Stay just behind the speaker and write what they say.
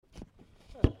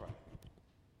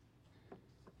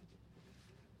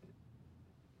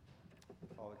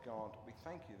Father God, we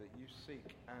thank you that you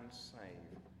seek and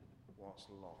save what's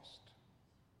lost,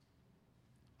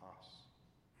 us.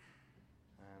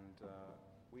 And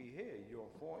we hear your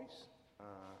voice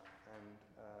and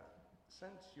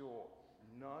sense your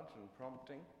nudge and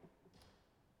prompting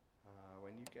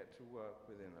when you get to work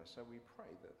within us. So we pray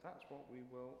that that's what we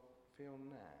will feel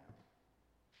now.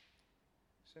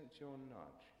 Sense your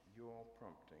nudge, your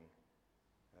prompting,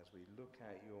 as we look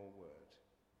at your word.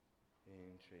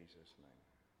 In Jesus' name.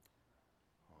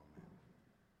 Amen.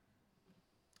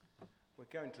 We're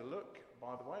going to look,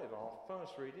 by the way, at our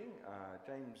first reading,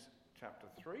 James chapter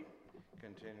 3,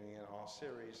 continuing in our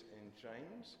series in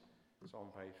James. It's on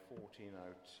page 1402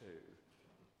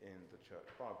 in the Church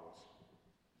Bibles.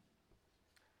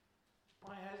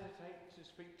 I hesitate to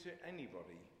speak to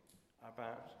anybody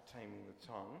about taming the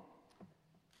tongue.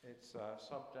 It's a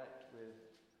subject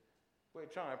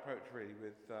which I approach really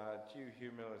with due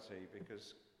humility,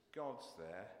 because God's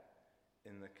there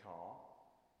in the car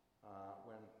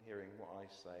when hearing what I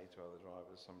say to other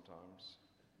drivers sometimes.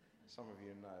 Some of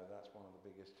you know that's one of the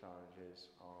biggest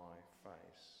challenges I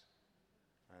face.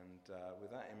 And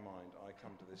with that in mind, I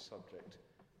come to this subject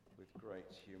with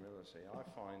great humility. I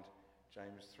find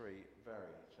James 3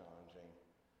 very challenging.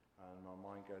 And my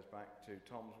mind goes back to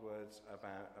Tom's words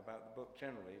about the book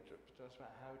generally, just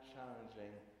about how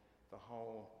challenging the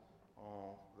whole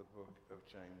of the book of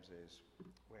James is.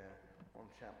 We're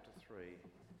on chapter 3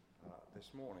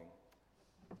 this morning.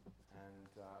 And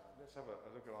let's have a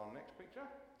look at our next picture,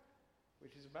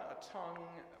 which is about a tongue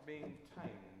being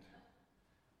tamed.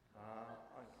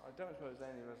 I don't suppose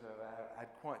any of us have ever had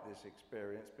quite this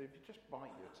experience, but if you just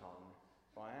bite your tongue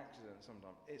by accident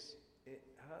sometimes, it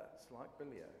hurts like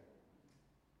bilio.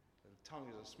 The tongue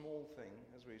is a small thing,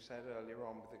 as we said earlier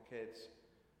on with the kids,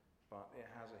 but it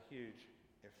has a huge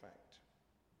effect.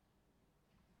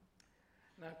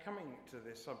 Now, coming to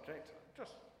this subject,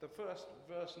 just the first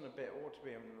verse and a bit ought to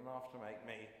be enough to make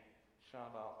me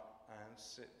shut up and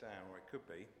sit down, or it could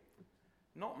be.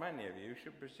 Not many of you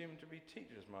should presume to be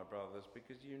teachers, my brothers,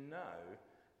 because you know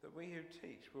that we who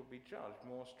teach will be judged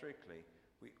more strictly.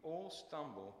 We all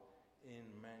stumble in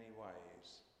many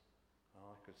ways.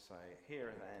 I could say,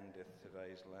 here endeth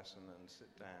today's lesson, and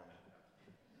sit down.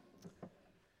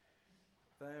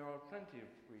 There are plenty of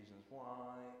reasons why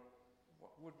I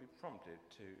would be prompted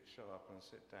to shut up and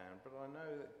sit down, but I know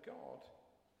that God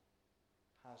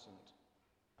hasn't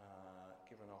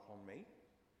given up on me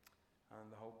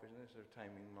and the whole business of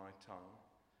taming my tongue,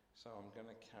 so I'm going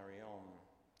to carry on.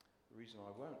 The reason I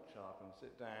won't shut up and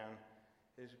sit down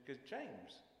is because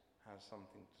James has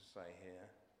something to say here.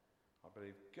 I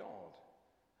believe God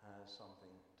has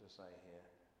something to say here,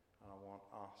 and I want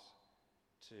us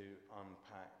to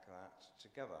unpack that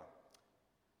together.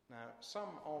 Now,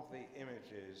 some of the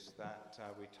images that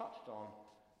we touched on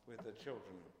with the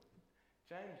children,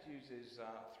 James uses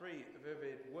 3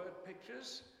 vivid word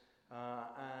pictures,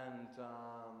 and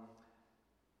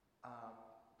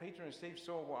Peter and Steve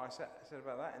saw what I said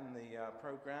about that in the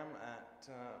programme at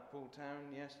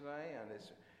Pooltown yesterday, and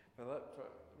for the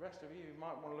rest of you, you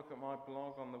might want to look at my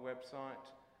blog on the website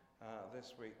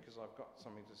this week, because I've got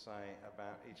something to say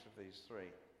about each of these 3.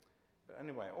 But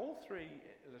anyway, all 3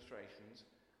 illustrations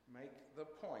make the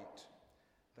point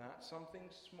that something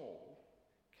small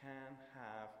can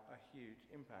have a huge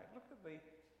impact. Look at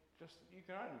you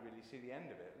can only really see the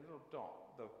end of it, a little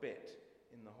dot, the bit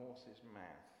in the horse's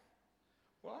mouth.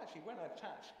 Well, actually, when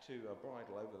attached to a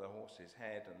bridle over the horse's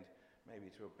head and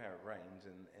maybe to a pair of reins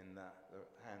in the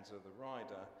hands of the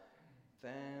rider,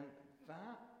 then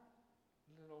that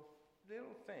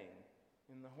little thing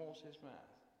in the horse's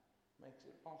mouth makes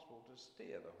it possible to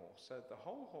steer the horse. So the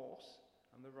whole horse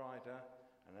and the rider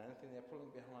and anything they're pulling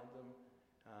behind them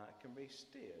can be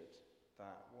steered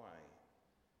that way.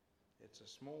 It's a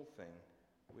small thing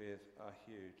with a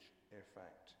huge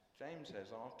effect. James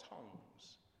says our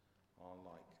tongues are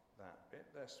like that bit.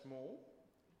 They're small,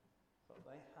 but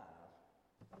they have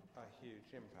a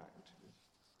huge impact.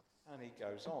 And he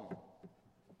goes on.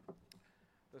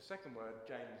 The second word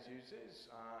James uses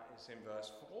is in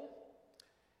verse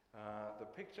 4. The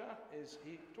picture is,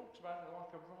 he talks about it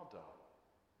like a rudder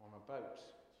on a boat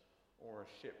or a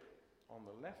ship. On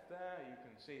the left there, you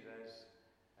can see there's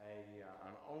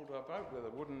an older boat with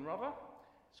a wooden rudder.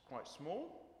 It's quite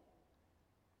small.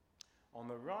 On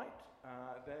the right,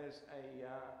 there's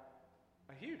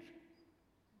a huge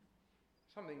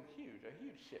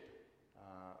ship,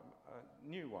 a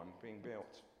new one being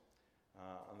built.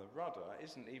 And the rudder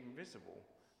isn't even visible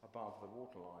above the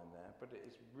waterline there, but it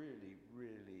is really,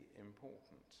 really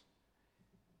important.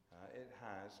 It has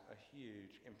has a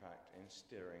huge impact in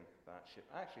steering that ship.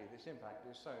 Actually, this impact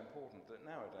is so important that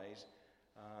nowadays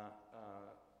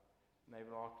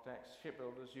naval architects,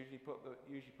 shipbuilders usually put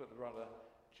the rudder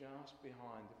just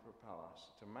behind the propeller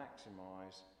to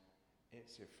maximise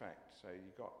its effect. So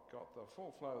you've got the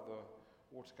full flow of the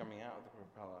water coming out of the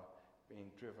propeller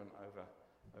being driven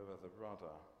over the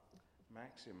rudder,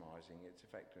 maximising its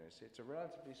effectiveness. It's a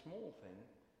relatively small thing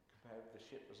compared with the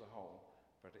ship as a whole,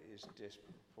 but it is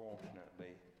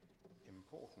disproportionately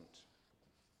important.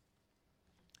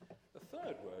 The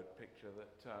third word picture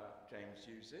that James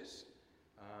uses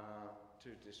to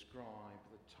describe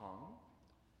the tongue,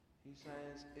 he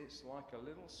says it's like a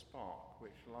little spark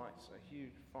which lights a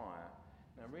huge fire.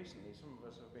 Now recently some of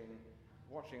us have been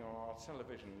watching on our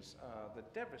televisions the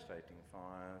devastating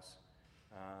fires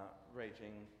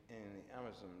raging in the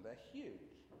Amazon. They're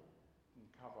huge, can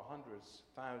cover hundreds,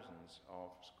 thousands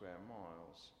of square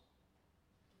miles.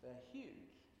 They're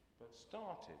huge, but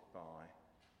started by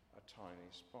a tiny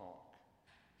spark.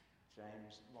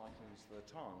 James likens the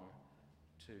tongue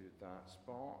to that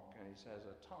spark, and he says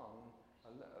a tongue,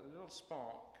 a little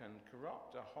spark can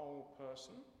corrupt a whole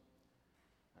person,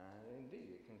 and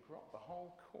indeed it can corrupt the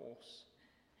whole course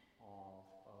of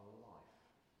a life.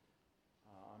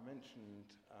 I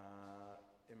mentioned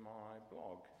in my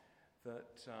blog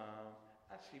that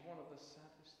actually one of the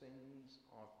saddest things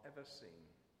I've ever seen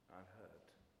and heard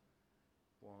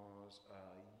was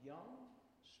a young,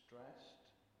 stressed,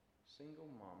 single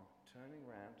mum turning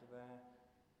round to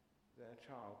their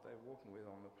child they're walking with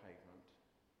on the pavement.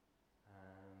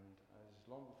 And this is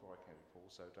long before I came to Paul,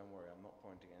 so don't worry, I'm not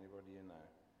pointing at anybody you know.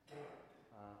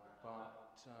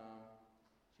 But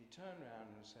she turned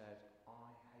around and said,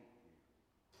 "I hate you.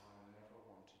 I never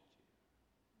wanted you."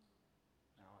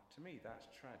 Now, to me, that's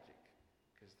tragic,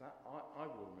 because I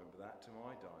will remember that to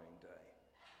my dying day.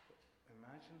 But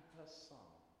imagine her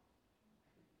son.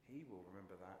 He will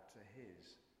remember that to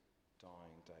his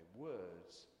dying day.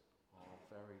 Words are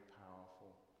very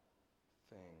powerful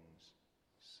things.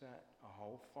 Set a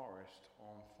whole forest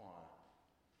on fire.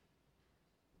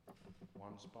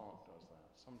 One spark does that.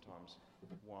 Sometimes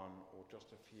one or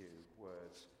just a few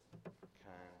words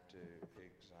can do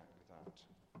exactly that.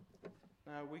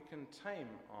 Now we can tame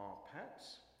our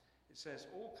pets. It says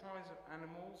all kinds of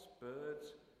animals,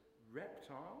 birds,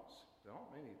 reptiles. There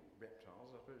aren't many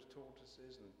reptiles, I suppose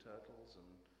tortoises and turtles and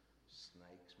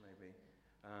snakes maybe.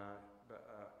 But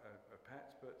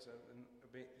pets, but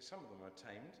some of them are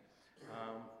tamed.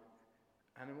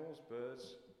 Animals,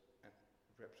 birds,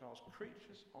 reptiles,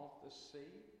 creatures of the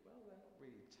sea. Well, they're not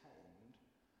really tamed.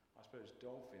 I suppose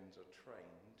dolphins are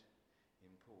trained in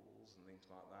pools and things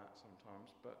like that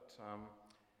sometimes, but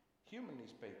humanly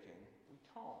speaking, we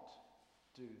can't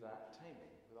do that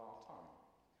taming with our tongue,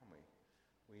 can we?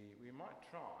 We might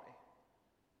try,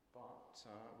 but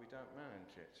we don't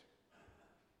manage it.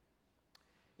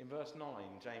 In verse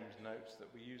 9, James notes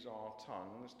that we use our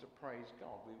tongues to praise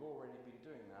God. We've already been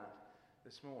doing that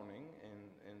this morning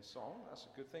in song. That's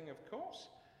a good thing, of course.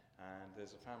 And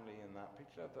there's a family in that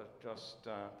picture that are just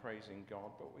praising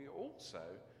God. But we also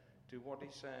do what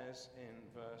he says in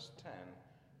verse 10.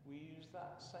 We use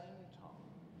that same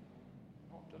tongue,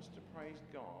 not just to praise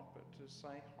God, but to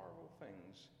say horrible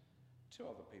things to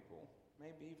other people,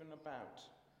 maybe even about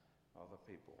other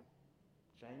people.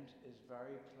 James is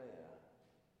very clear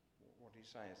what he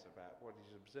says about what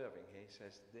he's observing here. He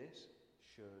says this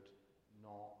should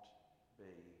not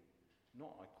be.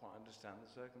 Not I quite understand the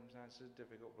circumstances,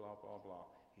 difficult, blah, blah, blah.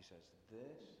 He says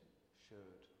this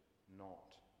should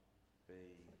not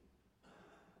be.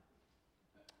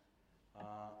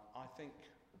 I think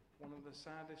one of the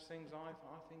saddest things I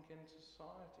think in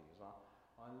society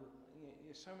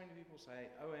is so many people say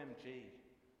OMG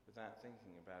without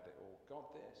thinking about it, or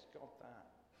God this, God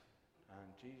that.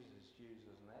 And Jesus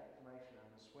uses an exclamation and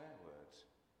the swear words.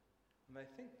 And they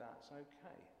think that's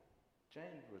okay.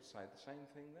 James would say the same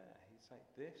thing there. He'd say,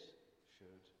 this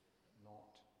should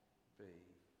not be.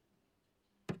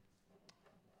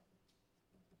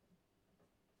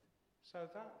 So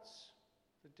that's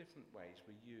the different ways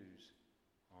we use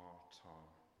our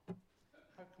tongue.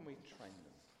 How can we train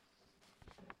them?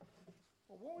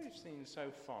 Well, what we've seen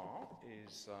so far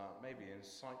is maybe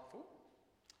insightful.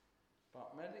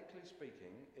 But medically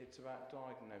speaking, it's about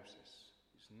diagnosis.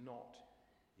 It's not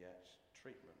yet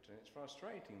treatment. And it's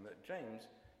frustrating that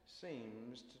James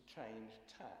seems to change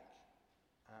tack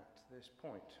at this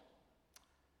point.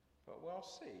 But we'll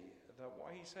see that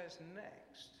what he says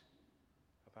next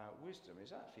about wisdom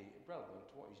is actually relevant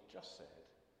to what he's just said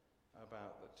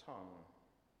about the tongue.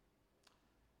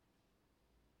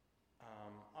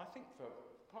 I think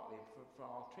partly for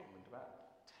our treatment,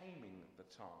 about taming the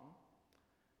tongue,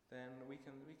 then we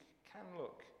can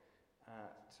look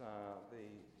at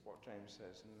what James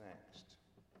says next.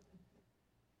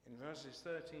 In verses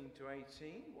 13 to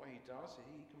 18, what he does is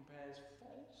he compares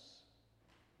false,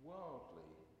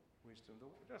 worldly wisdom,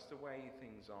 just the way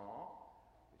things are,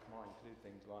 which might include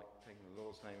things like taking the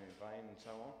Lord's name in vain and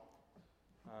so on,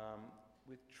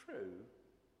 with true,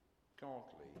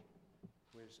 godly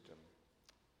wisdom.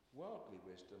 Worldly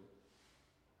wisdom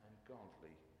and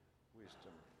godly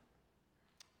wisdom.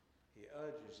 He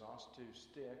urges us to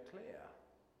steer clear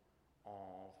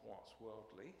of what's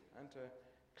worldly and to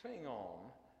cling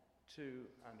on to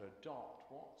and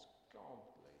adopt what's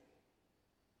godly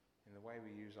in the way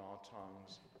we use our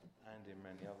tongues and in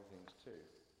many other things too.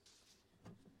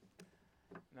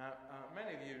 Now,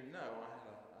 many of you know I had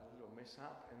a little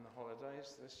mishap in the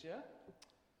holidays this year.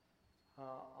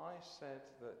 I said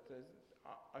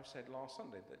last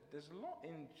Sunday that there's a lot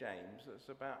in James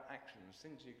that's about actions,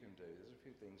 things you can do. There's a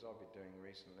few things I've been doing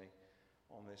recently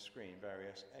on this screen,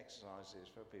 various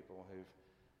exercises for people who've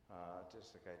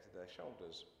dislocated their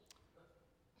shoulders.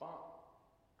 But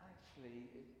actually,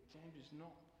 James is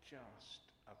not just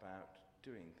about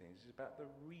doing things, it's about the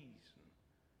reason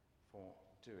for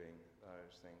doing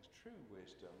those things. True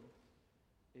wisdom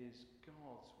is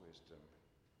God's wisdom,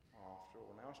 after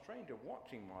all. Now, a stranger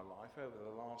watching my life over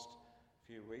the last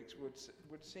few weeks would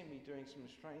see me doing some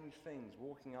strange things,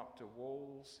 walking up to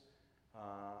walls,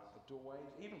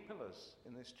 doorways, even pillars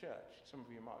in this church. Some of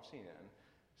you might have seen it, and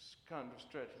kind of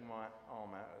stretching my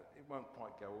arm out. It won't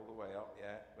quite go all the way up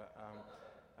yet, but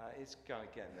it's kind of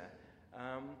getting there.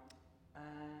 And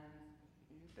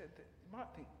you might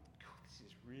think, God, this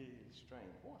is really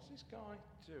strange. What's this guy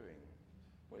doing?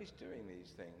 Well, he's doing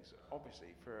these things,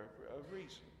 obviously, for a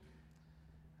reason.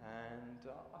 And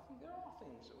I think there are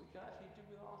things that we can actually do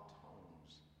with our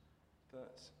tongues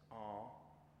that are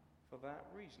for that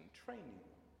reason, training.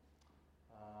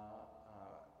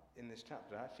 In this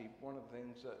chapter, actually, one of the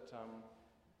things that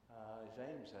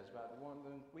James says about the one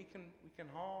that we can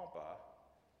harbour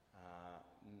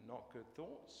not good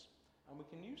thoughts, and we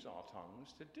can use our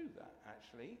tongues to do that.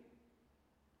 Actually,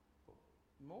 but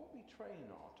the more we train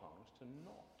our tongues to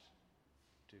not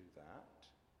do that,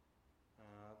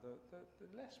 the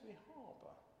less we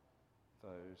harbour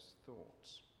those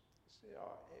thoughts.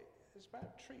 It's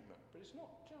about treatment, but it's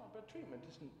not. But treatment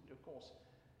isn't, of course,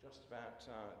 just about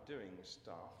doing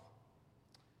stuff.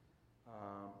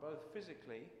 Both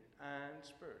physically and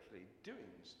spiritually,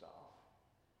 doing stuff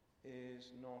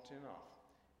is not enough.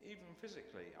 Even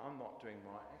physically, I'm not doing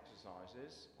my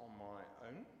exercises on my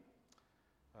own.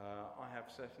 I have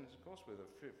sessions, of course, with a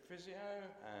physio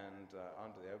and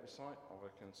under the oversight of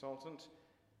a consultant.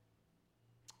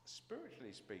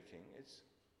 Spiritually speaking, it's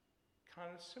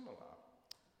kind of similar.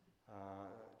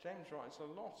 James writes a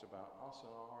lot about us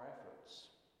and our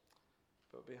efforts.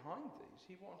 But behind these,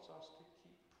 he wants us to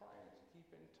keep praying, to keep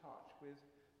in touch with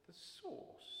the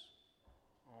source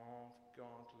of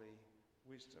godly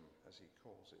wisdom, as he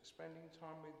calls it. Spending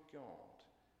time with God.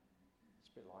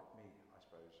 It's a bit like me, I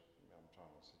suppose. I'm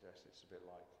trying to suggest it's a bit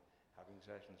like having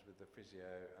sessions with the physio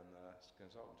and the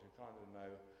consultant who kind of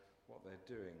know what they're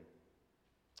doing.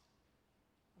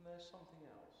 And there's something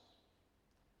else.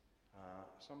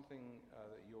 Something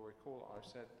that you'll recall I've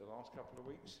said the last couple of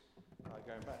weeks,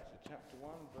 going back to chapter 1,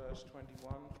 verse 21,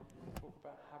 talk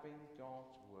about having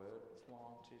God's word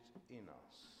planted in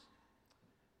us.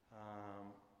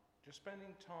 Just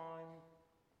spending time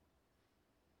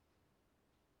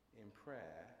in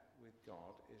prayer with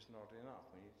God is not enough.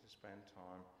 We need to spend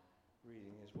time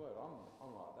reading his word.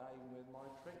 I'm like that even with my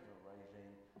treatment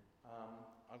regime.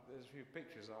 There's a few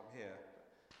pictures up here.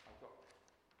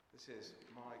 This is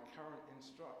my current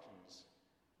instructions,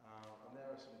 and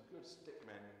there are some good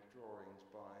stickmen drawings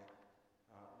by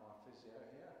my physio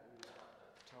here, who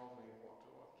told me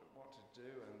what to do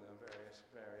and the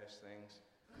various things.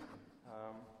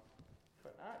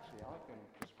 But actually, I can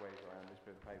just wave around this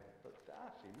bit of paper. But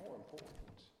actually, more important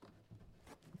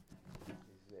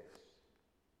is this.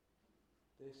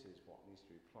 This is what needs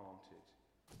to be planted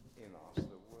in us,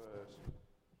 the word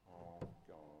of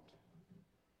God.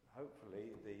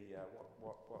 Hopefully,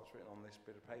 what's written on this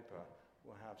bit of paper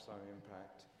will have some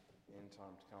impact in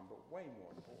time to come. But way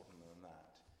more important than that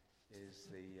is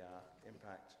the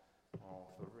impact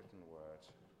of the written word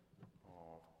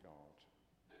of God.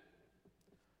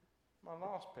 My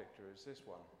last picture is this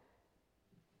one.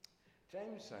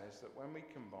 James says that when we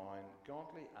combine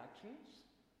godly actions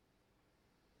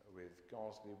with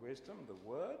godly wisdom, the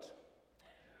word,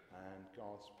 and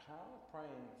God's power,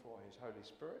 praying for his Holy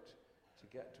Spirit to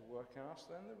get to work in us,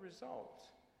 then the result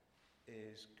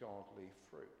is godly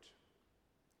fruit.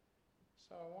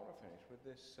 So I want to finish with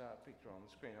this picture on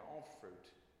the screen of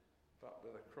fruit, but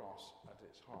with a cross at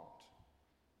its heart.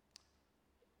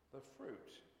 The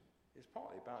fruit is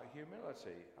partly about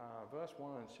humility. Verse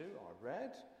 1 and 2 I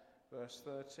read. Verse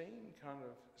 13 kind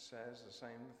of says the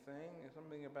same thing,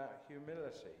 something about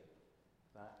humility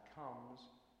that comes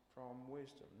from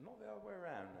wisdom. Not the other way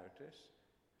around, notice.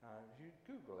 If you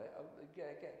Google it, you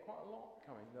get quite a lot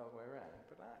coming the other way around,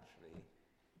 but actually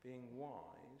being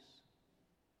wise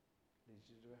leads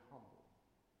you to be humble.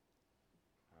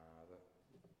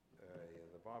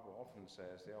 The Bible often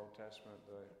says, the Old Testament,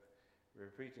 the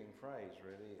repeating phrase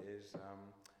really is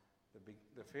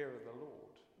the fear of the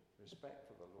Lord, respect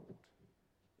for the Lord,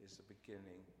 is the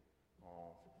beginning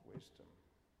of wisdom.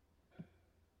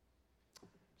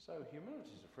 So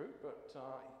humility is a fruit, but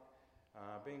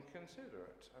being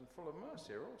considerate and full of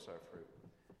mercy are also fruit.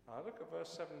 Look at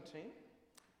verse 17.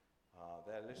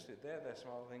 They're listed there. There's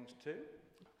some other things too,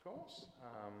 of course.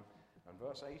 And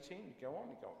verse 18, you go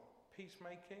on, you've got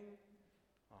peacemaking,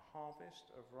 a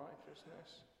harvest of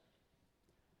righteousness.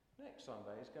 Next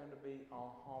Sunday is going to be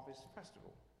our harvest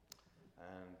festival.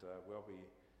 And we'll be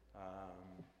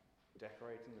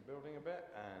decorating the building a bit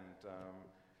and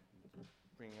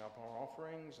bringing up our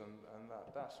offerings and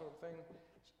that sort of thing.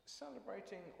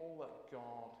 Celebrating all that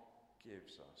God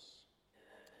gives us.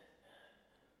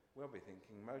 We'll be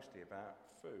thinking mostly about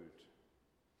food.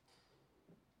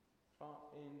 But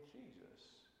in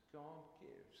Jesus, God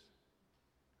gives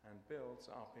and builds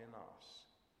up in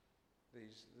us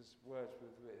these words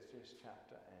with which this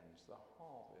chapter ends, the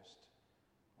harvest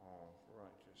of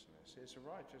righteousness. It's a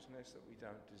righteousness that we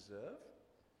don't deserve.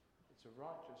 It's a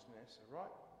righteousness,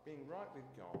 being right with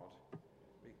God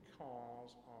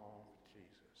because of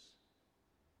Jesus.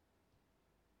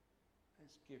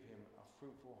 Let's give him a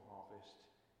fruitful harvest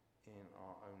in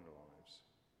our own lives.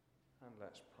 And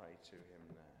let's pray to him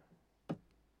now.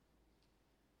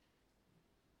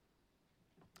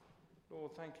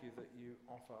 Lord, thank you that you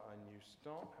offer a new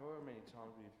start, however many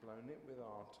times we've blown it with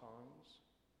our tongues.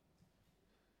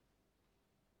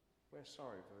 We're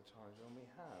sorry for the times when we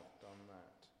have done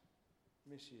that,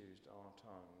 misused our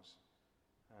tongues,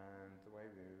 and the way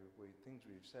things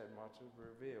we've said might have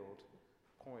revealed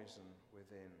poison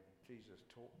within. Jesus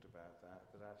talked about that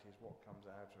actually is what comes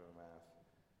out of a mouth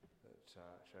that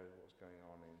shows what's going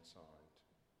on inside.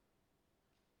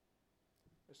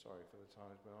 We're sorry for the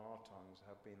times when our tongues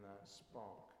have been that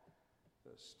spark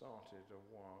that started a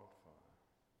wildfire.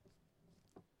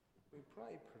 We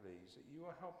pray, please, that you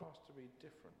will help us to be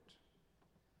different.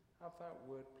 Have that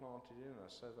word planted in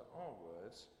us so that our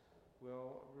words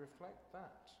will reflect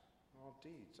that. Our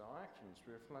deeds, our actions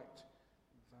reflect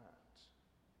that.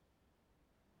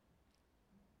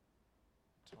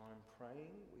 Time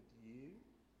praying with you.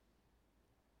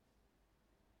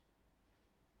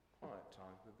 Quiet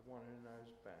time with the one who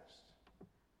knows best.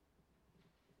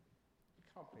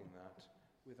 Coupling that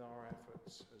with our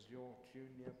efforts as your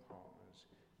junior partners.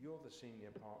 You're the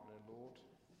senior partner, Lord,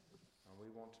 and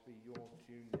we want to be your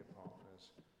junior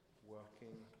partners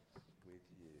working with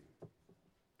you.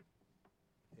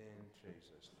 In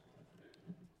Jesus' name.